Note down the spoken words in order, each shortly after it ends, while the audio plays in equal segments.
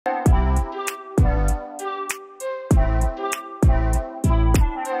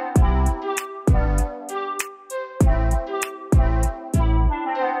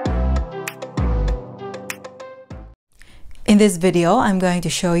this video, I'm going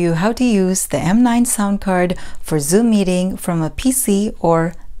to show you how to use the M9 sound card for Zoom meeting from a PC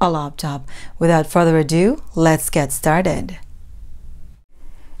or a laptop. Without further ado, let's get started.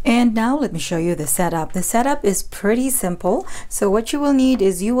 And now let me show you the setup. The setup is pretty simple. So what you will need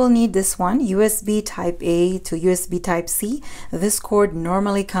is you will need this one, USB type A to USB type C. This cord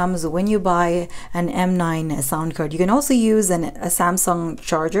normally comes when you buy an M9 sound card. You can also use a Samsung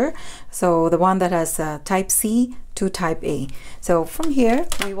charger. So the one that has type C to type A. So from here,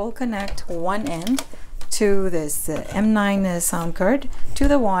 we will connect one end to this M9 sound card to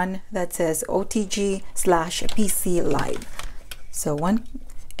the one that says OTG/PC Live. So one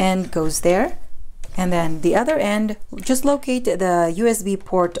end goes there, and then the other end, just locate the USB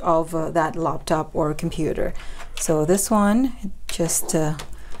port of that laptop or computer. So this one, just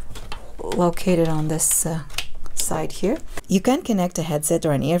locate it on this side here. You can connect a headset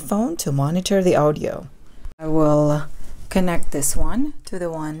or an earphone to monitor the audio. I will connect this one to the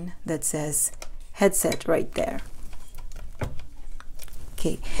one that says headset right there.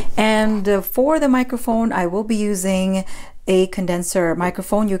 Okay, and for the microphone, I will be using a condenser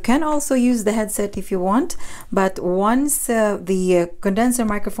microphone. You can also use the headset if you want, but once the condenser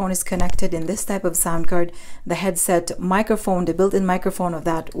microphone is connected in this type of sound card, the headset microphone, the built-in microphone of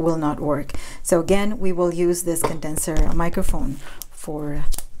that, will not work. So again, we will use this condenser microphone for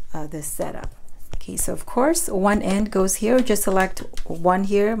this setup. Okay, so of course one end goes here. Just select one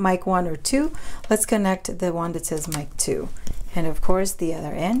here, mic 1 or 2. Let's connect the one that says mic 2, and of course the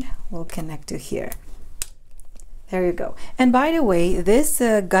other end will connect to here. There you go. And by the way, this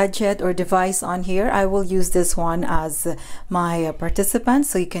gadget or device on here, I will use this one as my participant,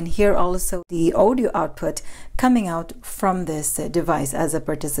 so you can hear also the audio output coming out from this device as a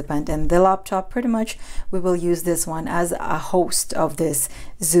participant. And the laptop, pretty much, we will use this one as a host of this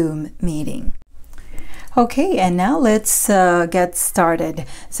Zoom meeting. Okay, and now let's get started.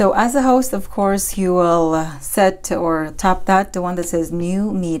 So as a host, of course, you will set or tap that, the one that says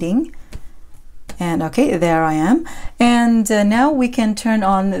new meeting. And okay, there I am. And now we can turn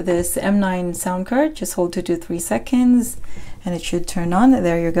on this M9 sound card. Just hold 2 to 3 seconds and it should turn on.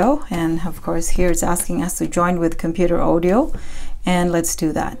 There you go. And of course here it's asking us to join with computer audio, and let's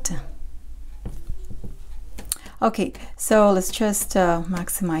do that. Okay, so let's just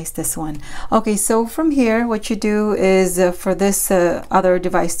maximize this one. Okay, so from here what you do is for this other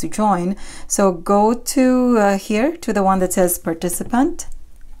device to join, so go to here to the one that says participant.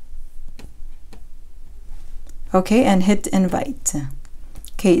 Okay, and hit invite.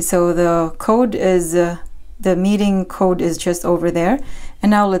 Okay, so the code is the meeting code is just over there. And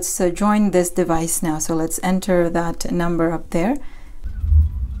now let's join this device now. So let's enter that number up there.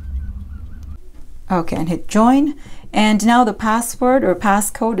 Okay, and hit join. And now the password or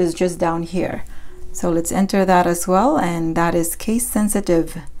passcode is just down here. So let's enter that as well, and that is case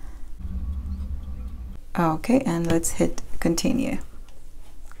sensitive. Okay, and let's hit continue.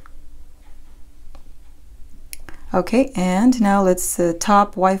 Okay, and now let's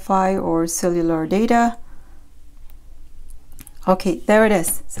top Wi-Fi or cellular data. Okay, there it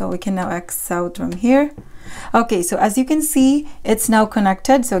is. So we can now X out from here. Okay, so as you can see, it's now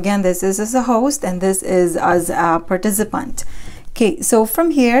connected. So again, this is as a host and this is as a participant. Okay, so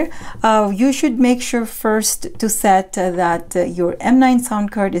from here, you should make sure first to set that your M9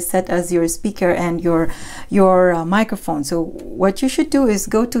 sound card is set as your speaker and your microphone. So what you should do is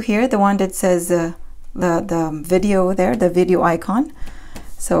go to here, the one that says the video there, the video icon.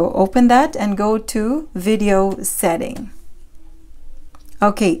 So open that and go to video setting.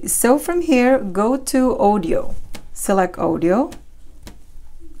 Okay, so from here, go to audio, select audio,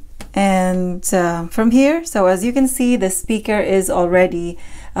 and from here, so as you can see, the speaker is already,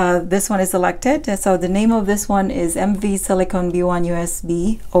 this one is selected. So the name of this one is MV Silicon B1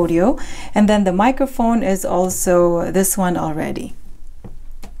 USB audio, and then the microphone is also this one already.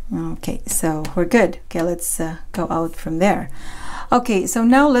 Okay, so we're good. Okay, let's go out from there. Okay, so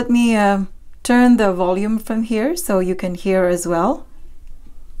now let me turn the volume from here so you can hear as well.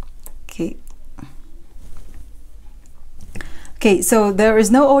 Okay. Okay, so there is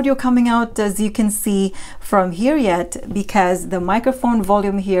no audio coming out, as you can see from here yet, because the microphone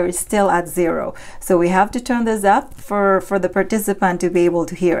volume here is still at 0. So we have to turn this up for the participant to be able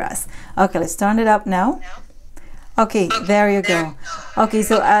to hear us. Okay, let's turn it up now. Okay, there you go. Okay,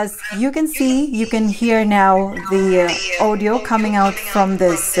 so as you can see, you can hear now the audio coming out from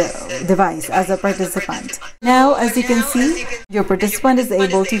this device as a participant. Now, as you can see, your participant is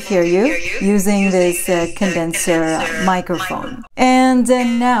able to hear you using this condenser microphone. And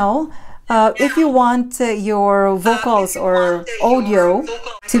now, if you want your vocals or audio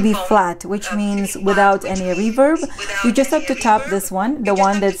to be flat, which means without any reverb, you just have to tap this one, the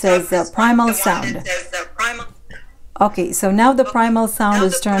one that says primal sound. Okay, so now the primal sound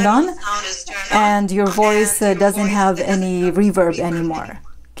is turned on and your voice doesn't have any reverb anymore.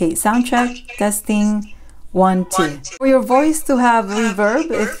 Okay, sound check, testing, 1, 2. For your voice to have reverb,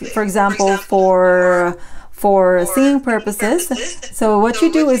 if, for example, for singing purposes, so what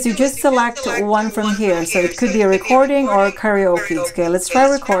you do is you just select one from here. So it could be a recording or karaoke. Okay, let's try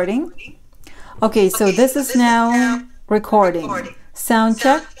recording. Okay, so this is now recording. Sound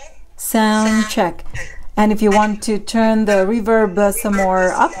check, sound check. And if you want to turn the reverb some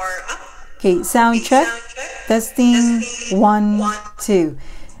more up, okay, sound check, testing, 1, 2.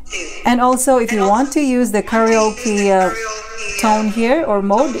 And also if you want to use the karaoke tone here or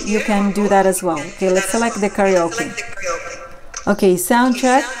mode, you can do that as well. Okay, let's select the karaoke. Okay, sound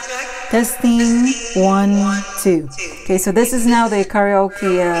check, testing, 1, 2. Okay, so this is now the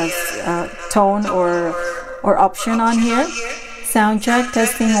karaoke tone or option on here. Sound check,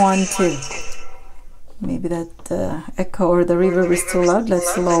 testing, 1, 2. Maybe that echo or the reverb is too loud.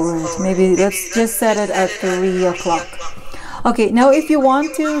 Let's lower it. Maybe let's just set it at 3 o'clock. Okay, now if you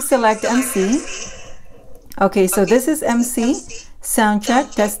want to select MC, okay, so this is MC, sound check,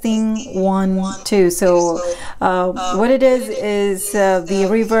 testing, 1, 2. So what it is the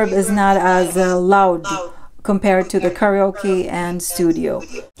reverb is not as loud compared to the karaoke and studio.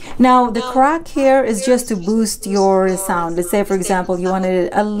 Now the crack here is just to boost your sound. Let's say for example you wanted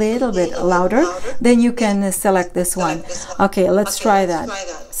it a little bit louder, then you can select this one. Okay, let's try that.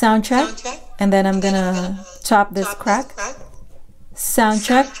 Sound check, and then I'm gonna chop this crack. Sound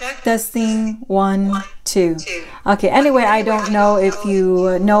check, testing, 1, 2. Okay, anyway, I don't know if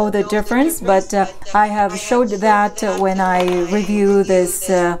you know the difference, but I have showed that when I review this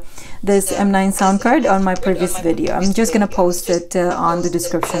this M9 sound card on my previous video. I'm just gonna post it on the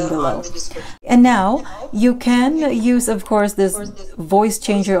description below. And now you can use, of course, this voice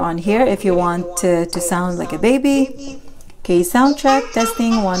changer on here if you want to sound like a baby. Okay, sound check,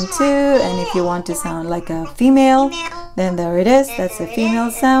 testing, 1, 2. And if you want to sound like a female, then there it is, that's a female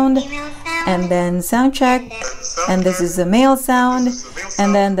sound. And then sound check, and this is a male sound,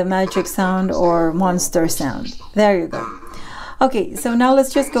 and then the magic sound or monster sound. There you go. Okay, so now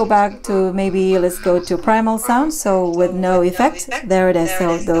let's just go back to, maybe let's go to primal sound, so with no effect. There it is.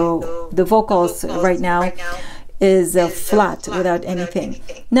 So the vocals right now is flat without anything.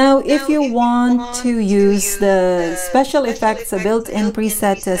 Now if you want to use the special effects, built-in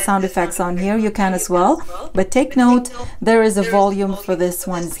preset sound effects on here, you can as well, but take note there is a volume for this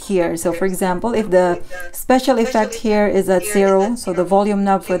ones here. So for example, if the special effect here is at 0, so the volume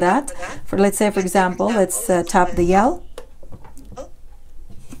knob for that, for let's say for example, let's tap the yell,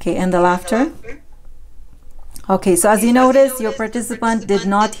 okay, and the laughter. Okay, so as you notice, your participant did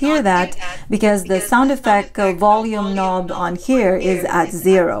not hear that because the sound effect volume knob on here is at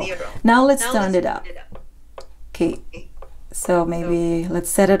 0. Now let's turn it up. Okay, so maybe let's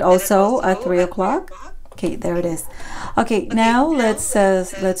set it also at 3 o'clock. Okay, there it is. Okay, now let's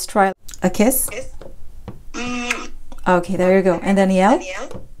try a kiss. Okay, there you go. And then yell.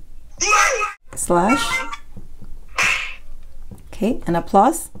 Slash. Okay, and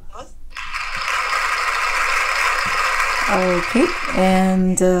applause. Okay,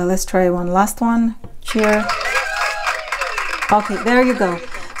 and let's try one last one. Cheer. Okay, there you go.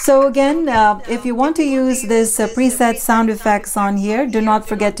 So again, if you want to use this preset sound effects on here, do not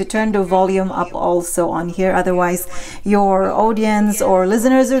forget to turn the volume up also on here. Otherwise, your audience or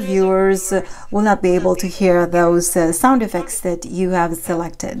listeners or viewers will not be able to hear those sound effects that you have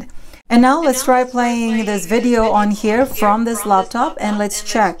selected. And now let's try playing this video on here from this laptop, and let's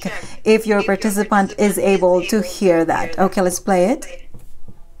check if your participant is able to hear that. Okay, let's play it.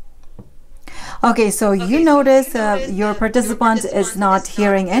 Okay, so you notice your participant is not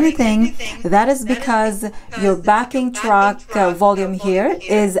hearing anything. That is because your backing track volume here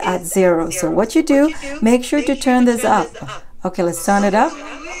is at 0. So what you do, make sure to turn this up. Okay, let's turn it up.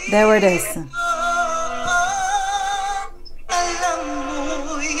 There it is.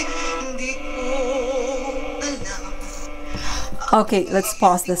 Okay, let's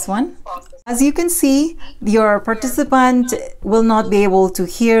pause this one. As you can see, your participant will not be able to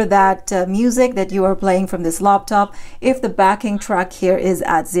hear that music that you are playing from this laptop if the backing track here is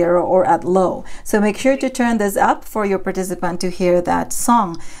at 0 or at low. So make sure to turn this up for your participant to hear that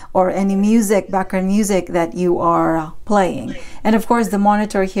song or any music, background music that you are playing. And of course, the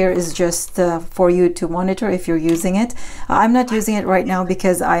monitor here is just for you to monitor if you're using it. I'm not using it right now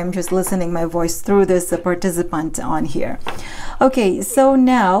because I am just listening my voice through this participant on here. Okay, so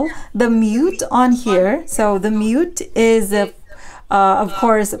now the mute on here. So the mute is of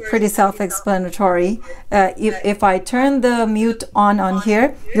course pretty self-explanatory. If I turn the mute on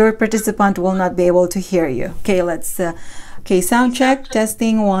here, your participant will not be able to hear you. Okay, let's okay, sound check,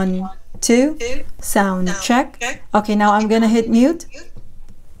 testing 1 2, sound check. Okay, now I'm gonna hit mute.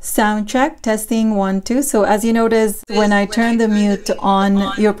 Sound check, testing 1 2. So as you notice, when I turn the mute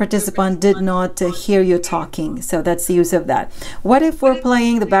on, your participant did not hear you talking. So that's the use of that. What if we're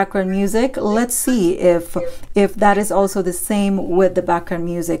playing the background music? Let's see if that is also the same with the background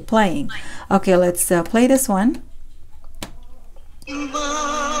music playing. Okay, let's play this one.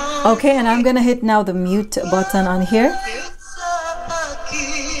 Okay, and I'm gonna hit now the mute button on here.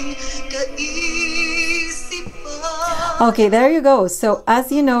 Okay, there you go. So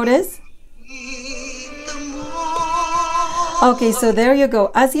as you notice, okay, so there you go.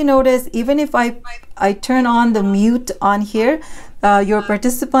 As you notice, even if I turn on the mute on here, your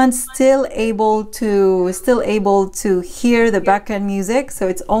participants still able to hear the background music. So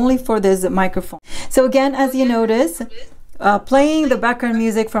it's only for this microphone. So again, as you notice, playing the background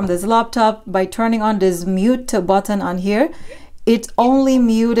music from this laptop by turning on this mute button on here, it only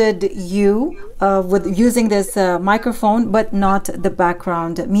muted you with using this microphone, but not the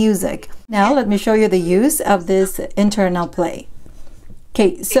background music. Now let me show you the use of this internal play.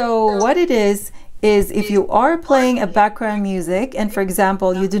 Okay, so what it is if you are playing a background music, and for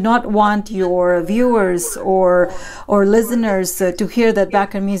example you do not want your viewers or listeners to hear that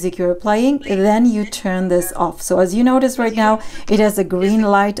background music you're playing, then you turn this off. So as you notice right now, it has a green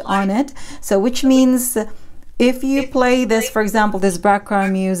light on it, so which means if you play this, for example, this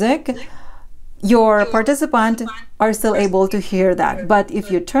background music, your participant are still able to hear that. But if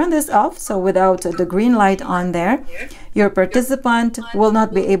you turn this off, so without the green light on there, your participant will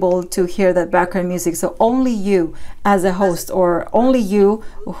not be able to hear that background music. So only you as a host, or only you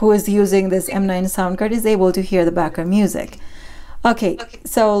who is using this M9 sound card, is able to hear the background music. Okay,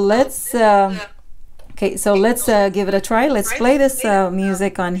 so let's give it a try. Let's play this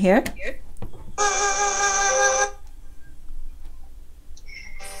music on here.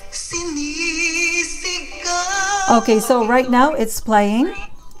 Okay, so right now it's playing.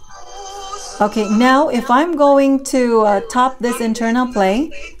 Okay, now if I'm going to top this internal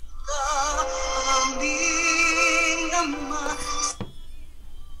play,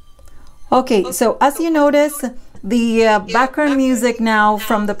 okay, so as you notice, the background music now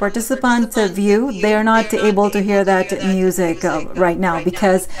from the participant view, they are not able to hear that music right now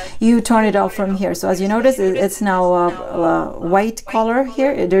because you turn it off from here. So as you notice, it's now white color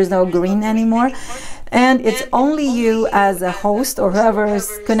here. There's no green anymore. And it's only you as a host or whoever is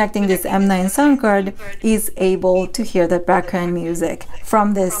connecting this M9 sound card is able to hear that background music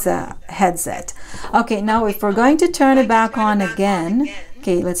from this headset. Okay, now if we're going to turn it back on again,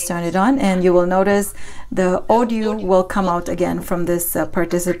 okay, let's turn it on, and you will notice the audio will come out again from this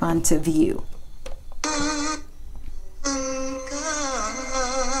participant view.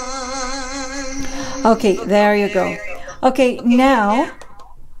 Okay, there you go. Okay, now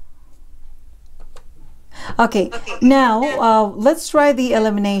let's try the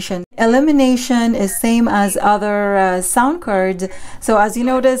elimination. Elimination is same as other sound cards. So as you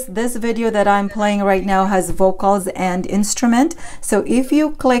notice, this video that I'm playing right now has vocals and instrument. So if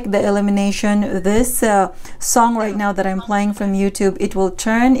you click the elimination, this song right now that I'm playing from YouTube, it will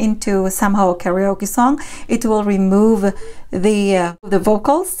turn into somehow a karaoke song. It will remove the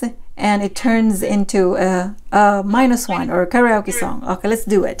vocals and it turns into a -1 or a karaoke song. Okay, let's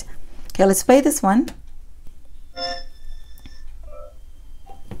do it. Okay, let's play this one.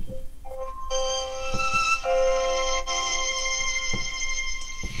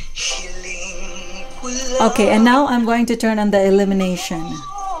 Okay, and now I'm going to turn on the elimination.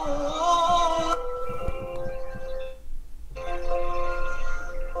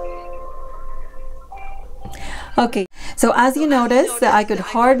 Okay, so as you notice, I could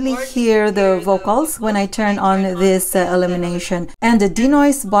hardly hear the vocals when I turn on this elimination. And the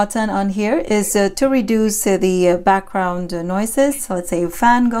denoise button on here is to reduce the background noises. So let's say a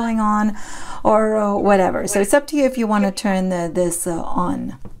fan going on or whatever. So it's up to you if you want to turn this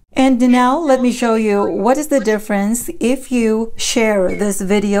on. And now let me show you what is the difference if you share this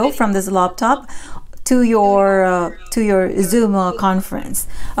video from this laptop to your Zoom conference.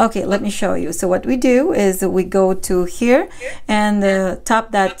 Okay, let me show you. So what we do is we go to here and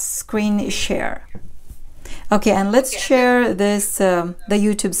tap that screen share. Okay, and let's share this, the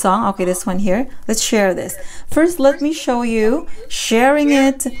YouTube song. Okay, this one here. Let's share this. First, let me show you sharing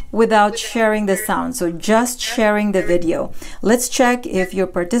it without sharing the sound. So just sharing the video. Let's check if your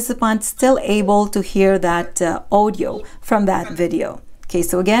participant still able to hear that audio from that video. Okay,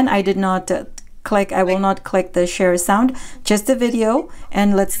 so again, I did not click, I will not click the share sound, just the video,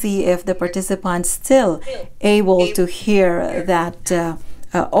 and let's see if the participant still able to hear that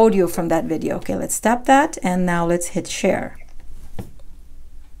audio from that video. Okay, let's stop that, and now let's hit share.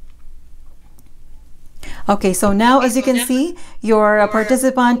 Okay, so now as you can see, your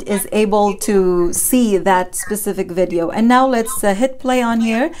participant is able to see that specific video. And now let's hit play on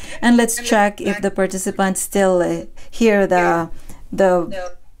here, and let's check if the participant still hear the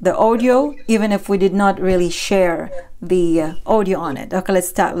audio, even if we did not really share the audio on it. Okay, let's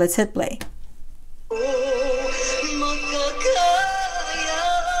start. Let's hit play.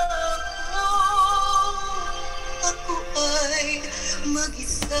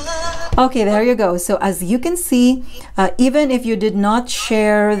 Okay, there you go. So as you can see, even if you did not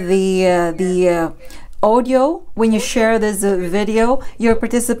share the audio, when you share this video, your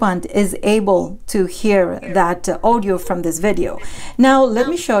participant is able to hear that audio from this video. Now let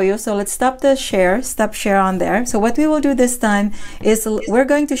me show you. So let's stop the share, stop share on there. So what we will do this time is we're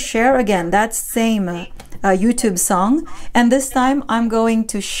going to share again that same YouTube song, and this time I'm going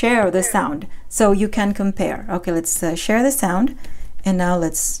to share the sound so you can compare. Okay, let's share the sound, and now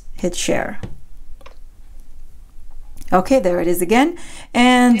let's hit share. Okay, there it is again.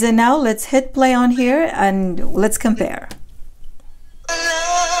 And now let's hit play on here and let's compare.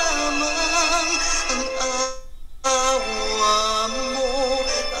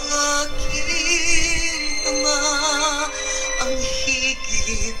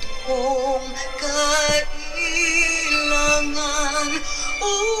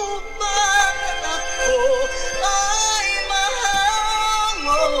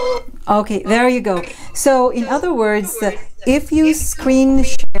 Okay, there you go. So in other words, if you screen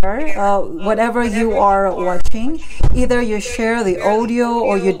share whatever you are watching, either you share the audio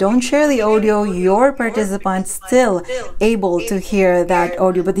or you don't share the audio, your participant's still able to hear that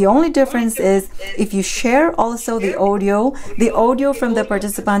audio. But the only difference is if you share also the audio from the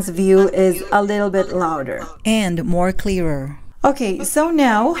participant's view is a little bit louder and more clearer. Okay, so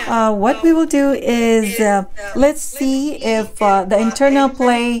now what we will do is let's see if the internal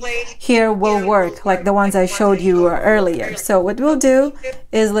play here will work like the ones I showed you earlier. So what we'll do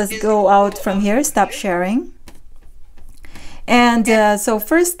is let's go out from here, stop sharing. And so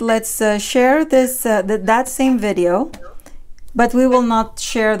first let's share this that same video, but we will not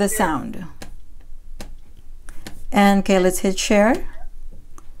share the sound. And okay, let's hit share.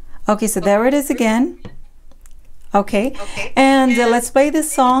 Okay, so there it is again. Okay, and let's play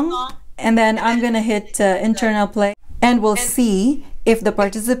this song, and then I'm gonna hit internal play, and we'll see if the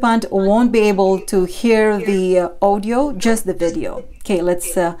participant won't be able to hear the audio, just the video. Okay,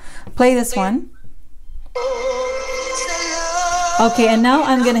 let's play this one. Okay, and now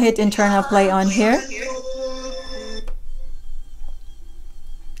I'm gonna hit internal play on here.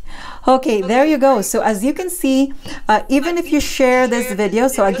 Okay, there you go. So as you can see, even if you share this video,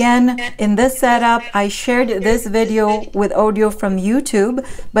 so again, in this setup, I shared this video with audio from YouTube,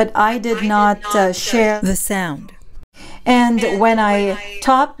 but I did not share the sound. And when I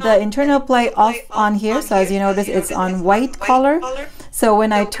top the internal play off on here, so as you know, it's on white color. So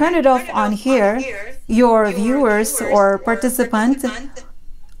when I turn it off on here, your viewers or participants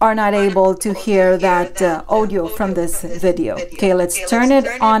are not able to hear that audio from this video. Okay, let's turn it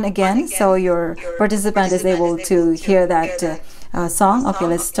on again so your participant is able to hear that song. Okay,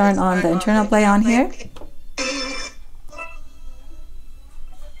 let's turn on the internal play on here.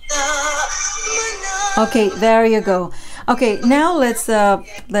 Okay, there you go. Okay, now let's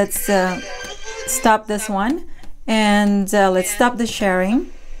stop this one, and let's stop the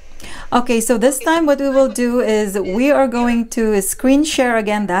sharing. Okay, so this time what we will do is we are going to screen share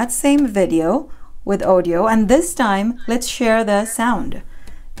again that same video with audio, and this time let's share the sound.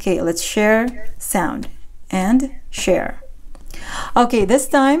 Okay, let's share sound and share. Okay, this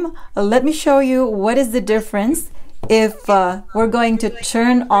time let me show you what is the difference if we're going to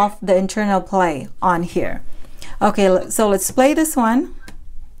turn off the internal play on here. Okay, so let's play this one.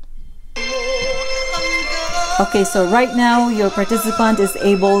 Okay, so right now your participant is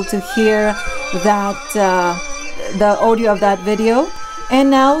able to hear that the audio of that video. And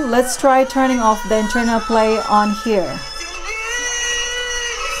now let's try turning off the internal play on here.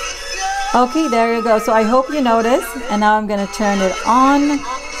 Okay, there you go. So I hope you notice. And now I'm going to turn it on.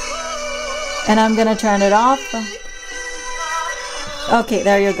 And I'm going to turn it off. Okay,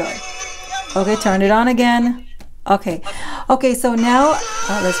 there you go. Okay, turn it on again. Okay. Okay, so now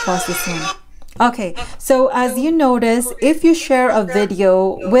let's pause this one. Okay, so as you notice, if you share a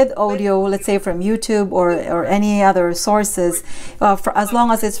video with audio, let's say from YouTube or any other sources, for as long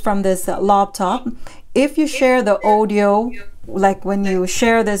as it's from this laptop, if you share the audio, like when you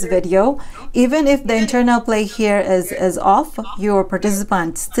share this video, even if the internal play here is off, your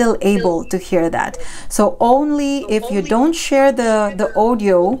participant still able to hear that. So only if you don't share the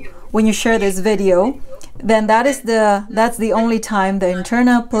audio when you share this video, then that's the only time the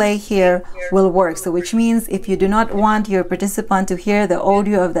internal play here will work. So which means if you do not want your participant to hear the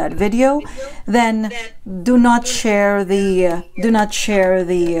audio of that video, then do not share the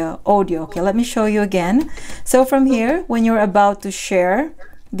audio. Okay, let me show you again. So from here, when you're about to share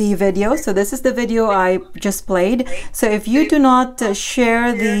the video, so this is the video I just played. So if you do not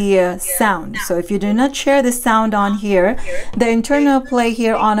share the sound, so if you do not share the sound on here, the internal play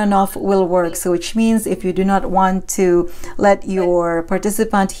here on and off will work. So which means if you do not want to let your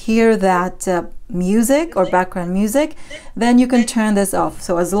participant hear that music or background music, then you can turn this off.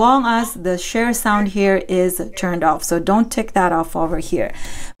 So as long as the share sound here is turned off, so don't tick that off over here.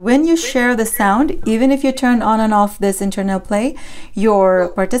 When you share the sound, even if you turn on and off this internal play,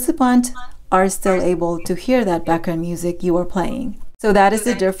 your participant are still able to hear that background music you are playing. So that is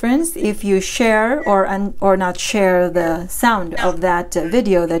the difference if you share or not share the sound of that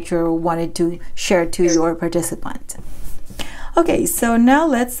video that you wanted to share to your participant. Okay, so now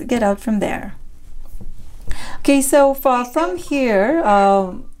let's get out from there. Okay, so from here,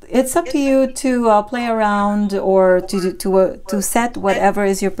 it's up to you to play around or to set whatever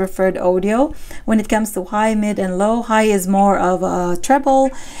is your preferred audio. When it comes to high, mid, and low, high is more of a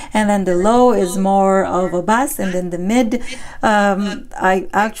treble, and then the low is more of a bass, and then the mid, I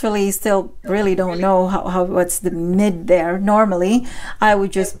actually still really don't know what's the mid there. Normally, I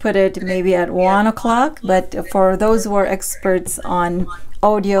would just put it maybe at 1 o'clock, but for those who are experts on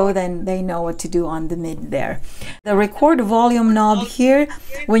audio, then they know what to do on the mid there. The record volume knob here,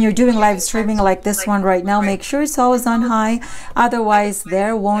 when you're doing live streaming like this one right now, make sure it's always on high, otherwise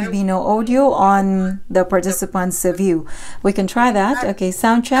there won't be no audio on the participant's view. We can try that. Okay,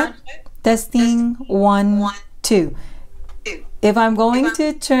 sound check, testing, 1, 2. If I'm going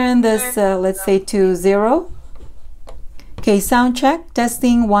to turn this let's say to 0, okay, sound check,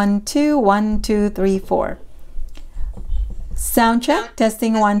 testing, 1, 2, 1, 2, 3, 4. Sound check,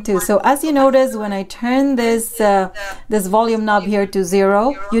 testing, 1, 2. So as you notice, when I turn this this volume knob here to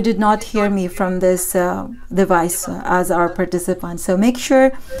 0, you did not hear me from this device as our participant. So make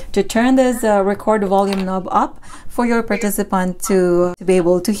sure to turn this record volume knob up for your participant to be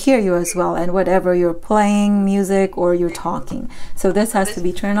able to hear you as well, and whatever you're playing, music or you're talking. So this has to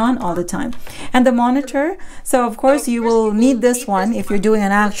be turned on all the time. And the monitor, so of course you will need this one if you're doing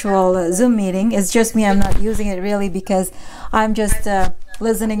an actual Zoom meeting. It's just me, I'm not using it really because I'm just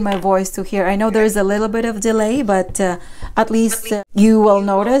listening my voice to hear. I know there's a little bit of delay, but at least you will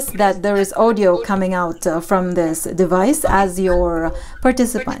notice that there is audio coming out from this device as your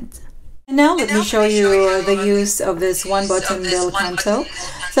participant. Now let me show you the use of this one button bel canto.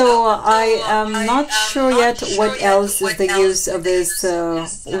 So I am not sure yet what else is the use of this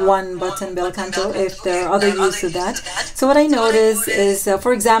one button bel canto, if there are other use of that. So what I notice is,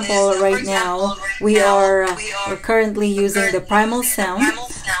 for example, right now we're currently using the primal sound.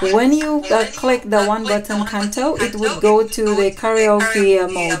 When you click the one button canto, it would go to the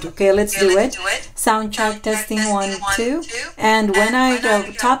karaoke mode. Okay, let's do it. Sound check, testing, 1, 2. And when I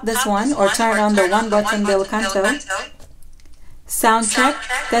tap this one or turn on the one button bel canto, sound check,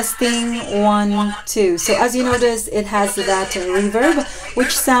 testing, 1, 2. So as you notice, it has that reverb,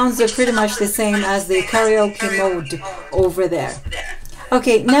 which sounds pretty much the same as the karaoke mode over there.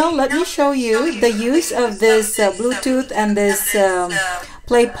 Okay, now let me show you the use of this Bluetooth and this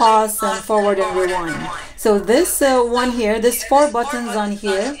play, pause, and forward and rewind. So this one here, this 4 buttons on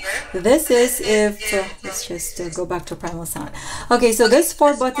here, this is if, let's just go back to primal sound. Okay, so this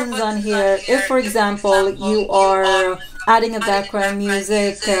 4 buttons on here, if for example you are adding a background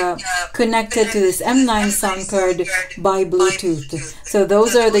music connected to this M9 sound card by Bluetooth. So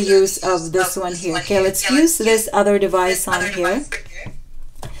those are the use of this one here. Okay, let's use this other device on here.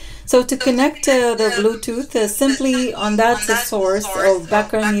 So to connect the Bluetooth, simply on that source of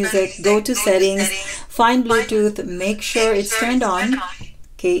background music, go to settings, find Bluetooth, make sure it's turned on,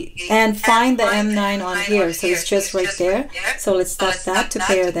 okay, and find the M9 on here. So it's just right there. So let's tap that to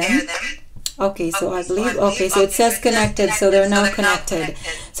pair them. Okay, so I believe, okay, so it says connected, so they're now connected.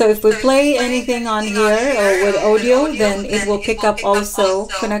 So if we play anything on here with audio, then it will pick up also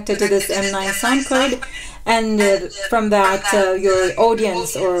connected to this M9 sound card. and from that your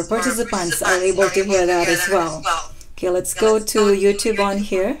audience or participants are able to hear that as well. Okay, let's go to YouTube on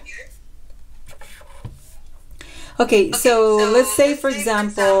here. Okay, so let's say for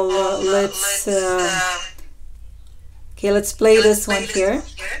example, let's play this one here.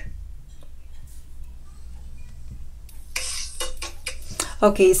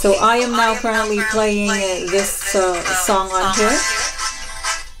 Okay, so I am now currently playing this song on here.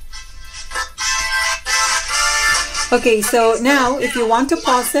 Okay, so now if you want to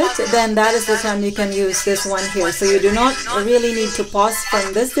pause it, then that is the time you can use this one here. So you do not really need to pause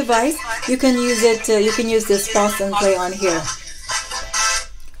from this device. You can use it, you can use this pause and play on here.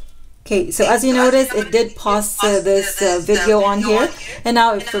 Okay, so as you notice, it did pause this video on here. And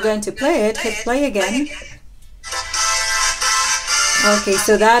now if we're going to play it, hit play again. Okay,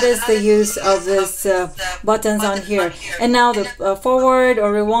 so that is the use of this buttons on here. And now the forward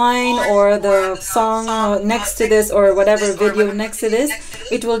or rewind or the song next to this or whatever video next to this,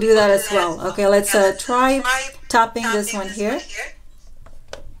 it will do that as well. Okay, let's try tapping this one here.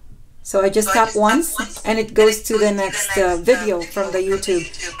 So I just tap once and it goes to the next video from the YouTube.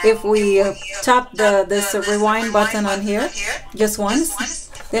 If we tap this rewind button on here just once,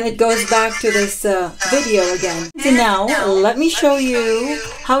 then it goes back to this video again. So now let me show you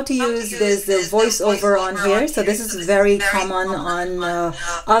how to use this voiceover on here. So this is very common on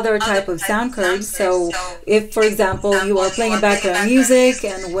other type of sound cards. So if for example you are playing background music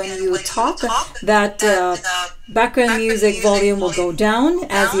and when you talk, that background music volume will go down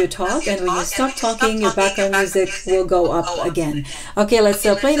as you talk, and when you stop talking your background music will go up again. Okay, let's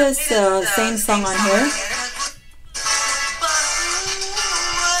play this same song on here.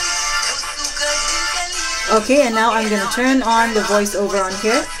 Okay, and now I'm going to turn on the voiceover on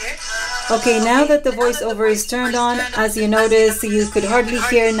here. Okay, now that the voiceover is turned on, as you notice, you could hardly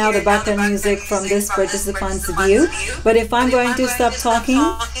hear now the background music from this participant's view. But if I'm going to stop talking,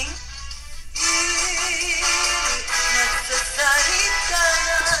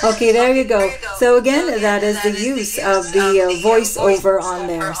 okay, there you go. So again, that is the use of the voiceover on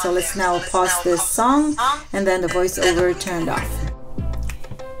there. So let's now pause this song and then the voiceover turned off.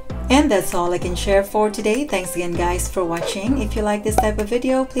 And that's all I can share for today. Thanks again guys for watching. If you like this type of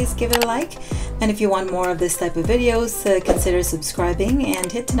video, please give it a like. And if you want more of this type of videos, consider subscribing and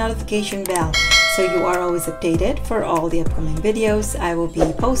hit the notification bell so you are always updated for all the upcoming videos I will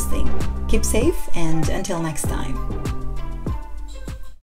be posting. Keep safe and until next time.